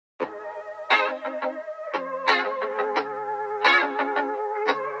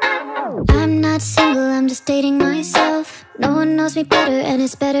not single, I'm just dating myself. No one knows me better and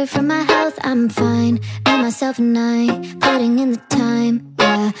it's better for my health. I'm fine, me, myself and I, putting in the time.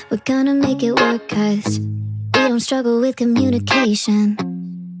 Yeah, we're gonna make it work, cause we don't struggle with communication.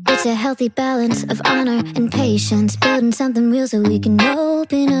 It's a healthy balance of honor and patience, building something real so we can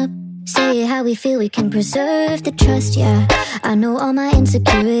open up, say how we feel, we can preserve the trust. Yeah, I know all my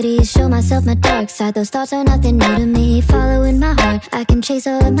insecurities, show myself my dark side. Those thoughts are nothing new to me, following my heart, I can chase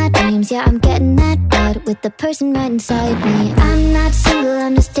all of my dreams. Yeah, I'm getting that bad with the person right inside me. I'm not single,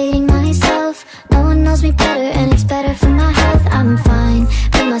 I'm just dating myself. No one knows me better and it's better for my health. I'm fine,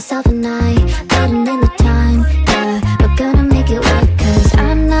 me, myself and I, putting in the time. Yeah, we're gonna make it work, cause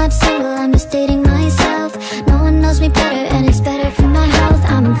I'm not single, I'm just dating myself. No one knows me better and it's better for my health.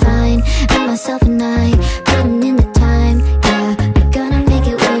 I'm fine, me, myself and I, putting in the time. Yeah, we're gonna make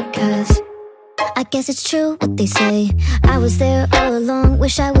it work, cause I guess it's true what they say, I was there all along,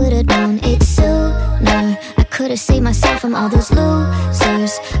 wish I would've known it sooner. I could've saved myself from all those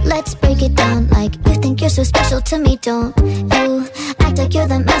losers. Let's break it down, like you think you're so special to me, don't you? Act like you're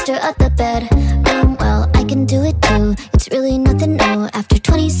the master of the bedroom. Well, I can do it too, it's really nothing new. After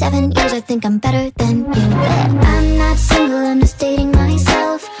 27 years I think I'm better than you. I'm not single, I'm just dating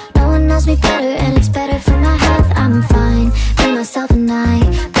myself. No one knows me better and it's better for my health. I'm fine, me, myself and I,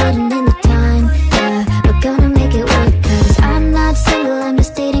 putting in the